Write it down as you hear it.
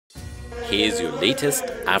Here's your latest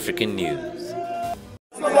African news.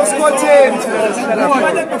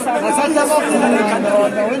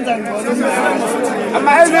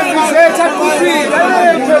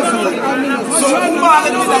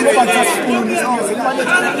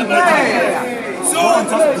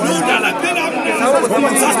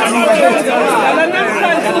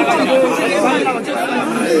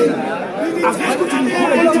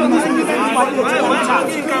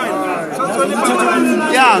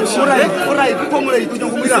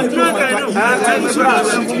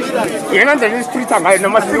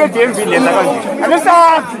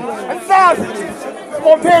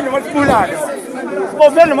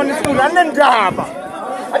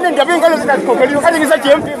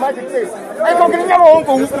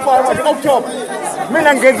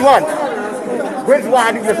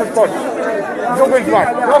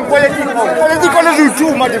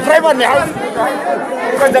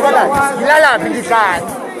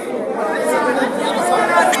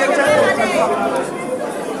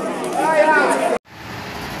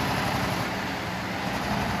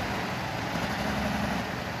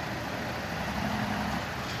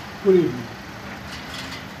 Good evening.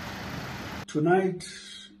 Tonight,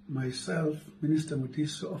 myself, Minister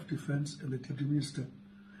Modise of Defense, and the Deputy Minister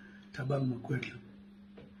Thabang Makwetla,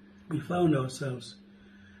 we found ourselves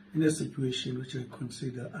in a situation which I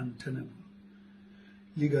consider untenable,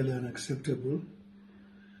 legally unacceptable,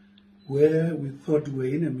 where we thought we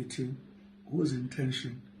were in a meeting whose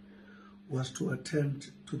intention was to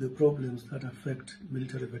attend to the problems that affect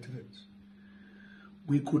military veterans.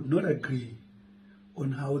 We could not agree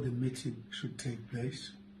on how the meeting should take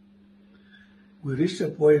place. We reached a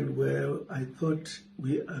point where I thought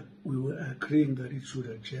we were agreeing that it should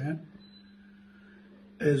adjourn.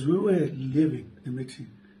 As we were leaving the meeting,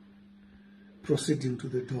 proceeding to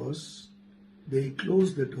the doors, they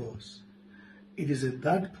closed the doors. It is at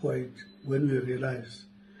that point when we realized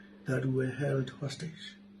that we were held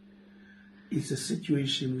hostage. It's a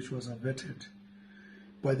situation which was averted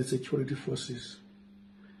by the security forces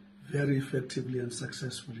very effectively and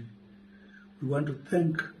successfully. We want to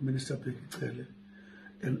thank Minister Cyril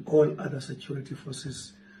and all other security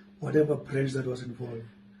forces, whatever branch that was involved,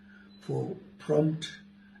 for prompt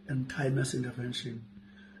and timeless intervention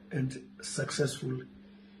and successful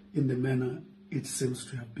in the manner it seems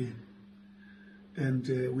to have been. And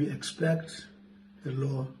we expect the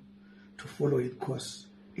law to follow its course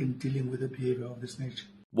in dealing with the behavior of this nature.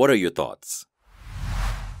 What are your thoughts?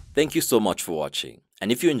 Thank you so much for watching.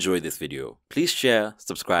 And if you enjoyed this video, please share,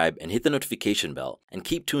 subscribe, and hit the notification bell, and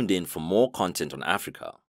keep tuned in for more content on Africa.